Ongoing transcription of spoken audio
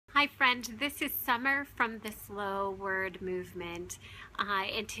Hi friend, this is Summer from the Slow Word Movement,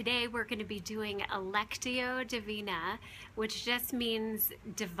 and today we're going to be doing a Lectio Divina, which just means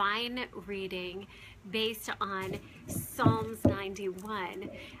divine reading based on Psalms 91.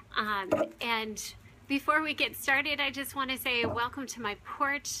 And before we get started, I just want to say welcome to my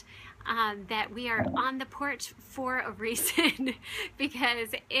porch, that we are on the porch for a reason because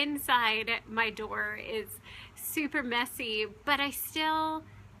inside my door is super messy, but I still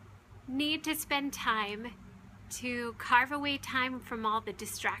need to spend time to carve away time from all the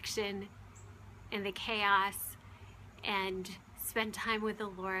distraction and the chaos and spend time with the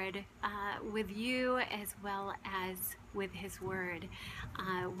Lord, with you as well as with His Word.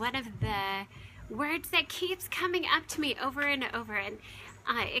 One of the words that keeps coming up to me over and over, and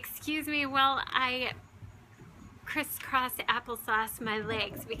excuse me while I crisscross applesauce my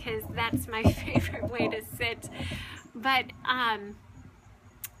legs because that's my favorite way to sit, but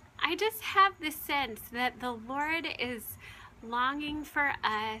I just have the sense that the Lord is longing for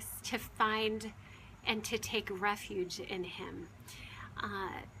us to find and to take refuge in Him.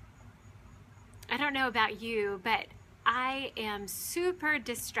 I don't know about you, but I am super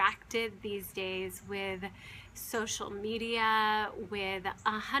distracted these days with social media, with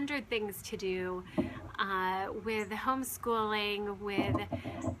 100 things to do, with homeschooling, with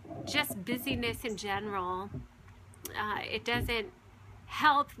just busyness in general. It doesn't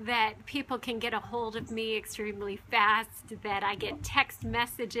help that people can get a hold of me extremely fast, that I get text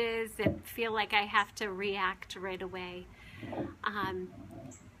messages and feel like I have to react right away.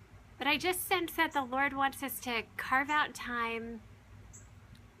 But I just sense that the Lord wants us to carve out time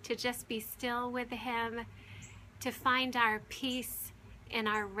to just be still with Him, to find our peace and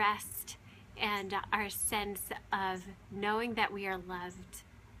our rest and our sense of knowing that we are loved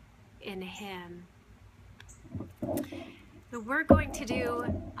in Him. So we're going to do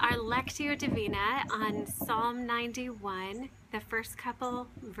our Lectio Divina on Psalm 91, the first couple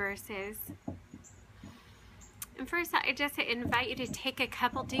verses. And first, I just invite you to take a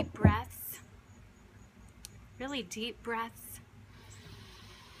couple deep breaths, really deep breaths.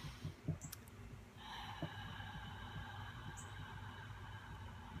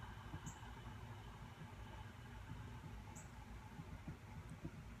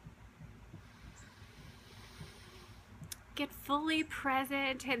 Get fully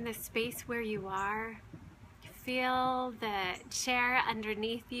present in the space where you are. Feel the chair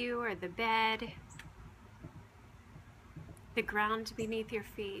underneath you or the bed, the ground beneath your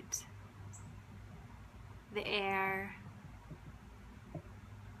feet, the air.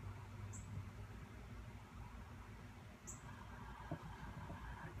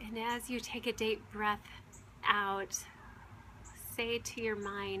 And as you take a deep breath out, say to your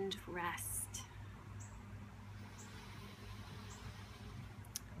mind, rest.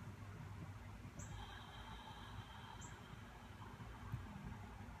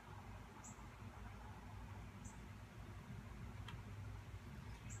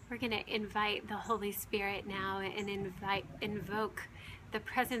 We're going to invite the Holy Spirit now and invoke the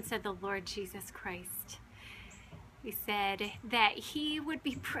presence of the Lord Jesus Christ. We said that He would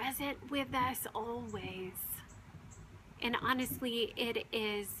be present with us always. And honestly, it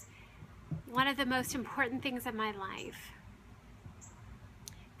is one of the most important things in my life,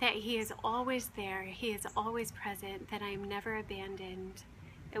 that He is always there, He is always present, that I am never abandoned,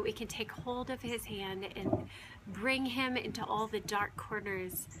 that we can take hold of His hand and bring Him into all the dark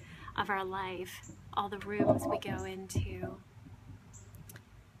corners of our life, all the rooms we go into.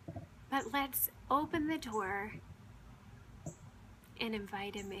 But let's open the door and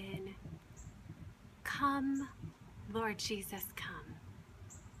invite Him in. Come, Lord Jesus, come.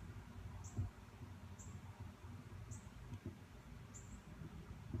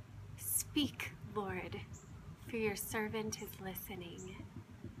 Speak, Lord, for your servant is listening.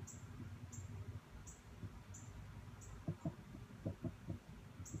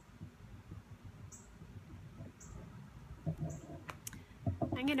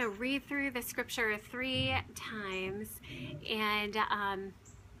 I'm going to read through the scripture 3 times, and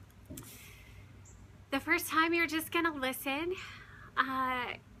the first time you're just going to listen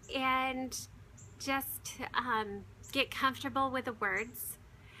and just get comfortable with the words.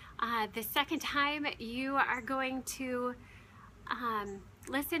 The second time you are going to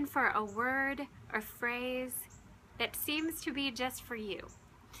listen for a word or phrase that seems to be just for you.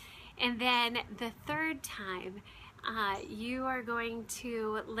 And then the third time you are going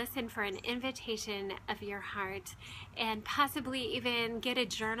to listen for an invitation of your heart, and possibly even get a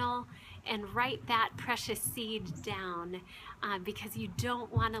journal and write that precious seed down, because you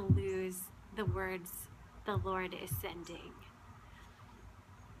don't want to lose the words the Lord is sending.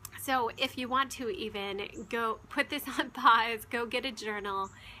 So if you want to even go put this on pause, go get a journal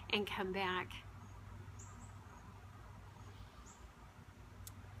and come back.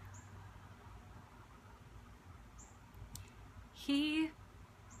 He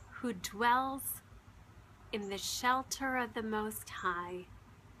who dwells in the shelter of the Most High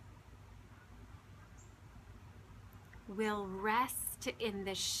will rest in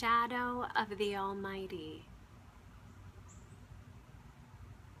the shadow of the Almighty.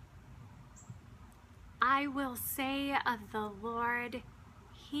 I will say of the Lord,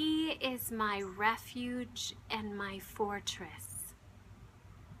 He is my refuge and my fortress,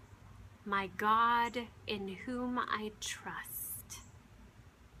 my God in whom I trust.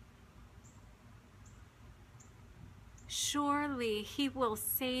 Surely He will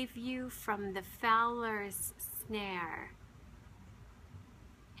save you from the fowler's snare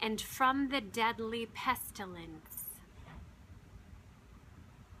and from the deadly pestilence.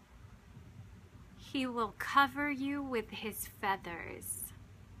 He will cover you with His feathers,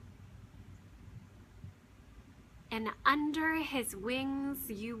 and under His wings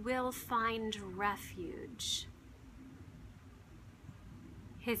you will find refuge.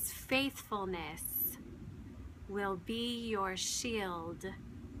 His faithfulness will be your shield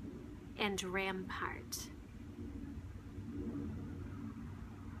and rampart.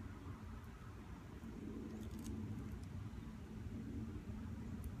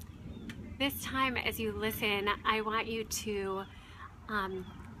 This time as you listen, I want you to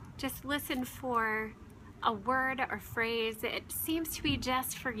just listen for a word or phrase that seems to be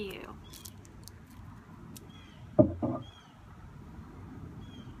just for you.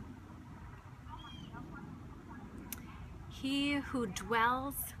 He who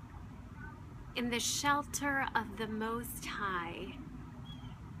dwells in the shelter of the Most High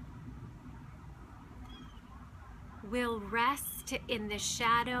will rest in the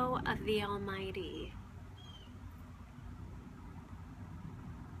shadow of the Almighty.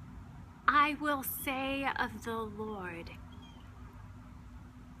 I will say of the Lord,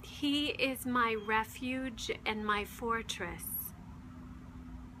 He is my refuge and my fortress,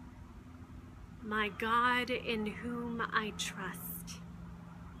 my God in whom I trust.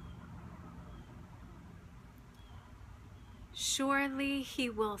 Surely He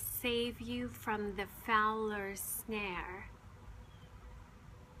will save you from the fowler's snare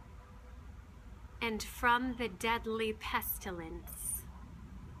and from the deadly pestilence.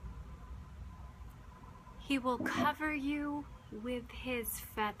 He will cover you with His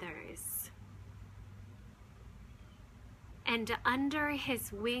feathers, and under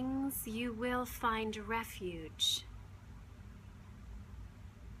His wings you will find refuge.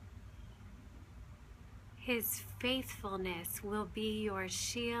 His faithfulness will be your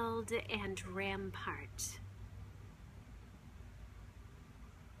shield and rampart.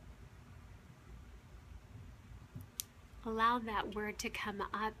 Allow that word to come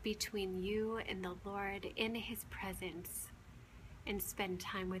up between you and the Lord in His presence, and spend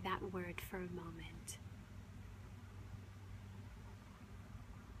time with that word for a moment.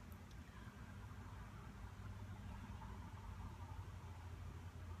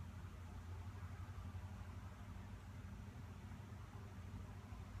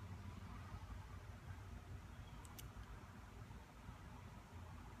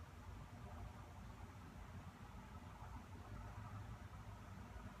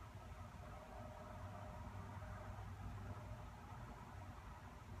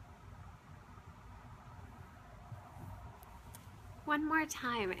 One more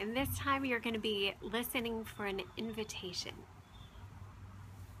time, and this time you're going to be listening for an invitation.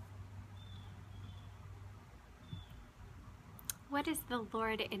 What is the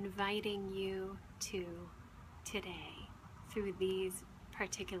Lord inviting you to today through these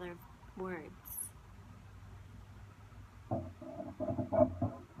particular words?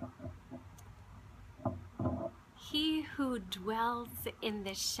 He who dwells in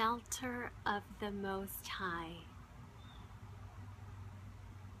the shelter of the Most High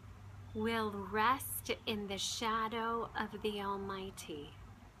will rest in the shadow of the Almighty.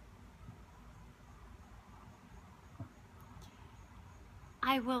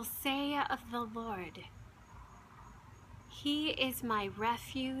 I will say of the Lord, He is my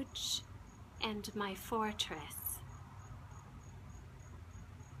refuge and my fortress,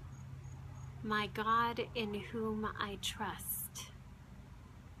 my God in whom I trust.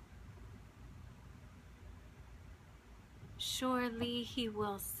 Surely He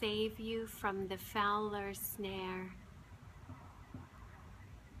will save you from the fowler's snare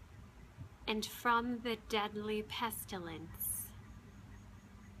and from the deadly pestilence.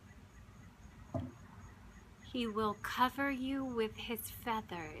 He will cover you with his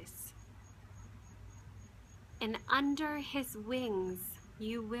feathers, and under his wings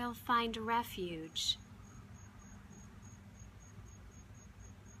you will find refuge.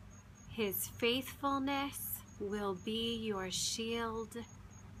 His faithfulness will be your shield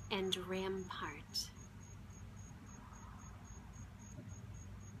and rampart.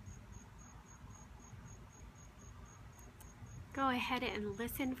 Go ahead and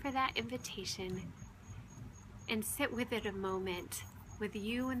listen for that invitation and sit with it a moment with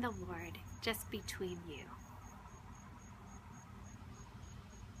you and the Lord, just between you.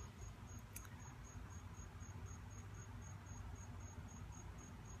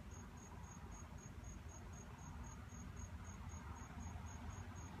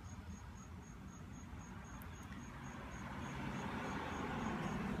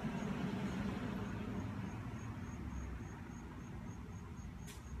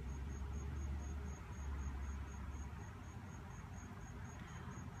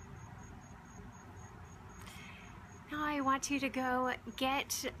 Now I want you to go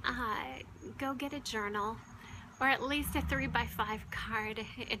get a journal, or at least a 3x5 card,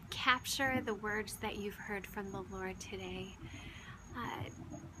 and capture the words that you've heard from the Lord today.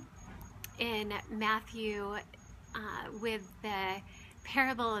 In Matthew, with the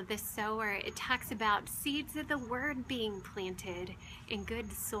parable of the sower, it talks about seeds of the word being planted in good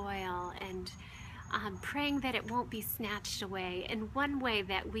soil, and praying that it won't be snatched away. And one way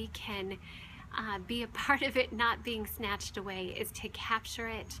that we can be a part of it not being snatched away is to capture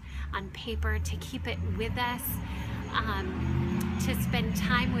it on paper, to keep it with us, to spend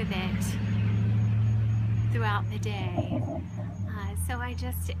time with it throughout the day. So I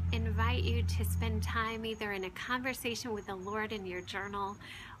just invite you to spend time either in a conversation with the Lord in your journal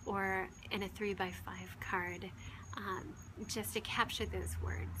or in a 3x5 card, just to capture those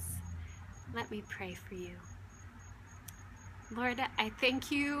words. Let me pray for you. Lord, I thank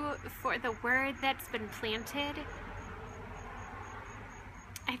you for the word that's been planted.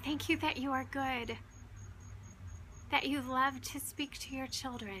 I thank you that you are good, that you love to speak to your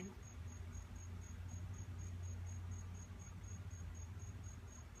children.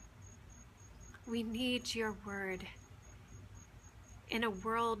 We need your word in a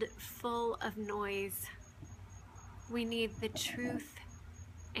world full of noise. We need the truth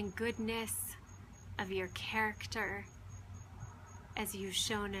and goodness of your character as you've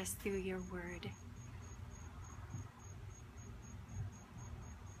shown us through your word.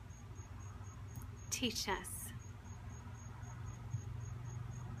 Teach us.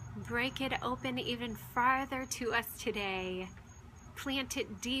 Break it open even farther to us today. Plant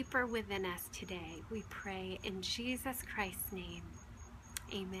it deeper within us today. We pray in Jesus Christ's name.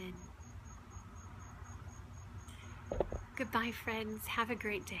 Amen. Goodbye, friends. Have a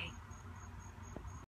great day.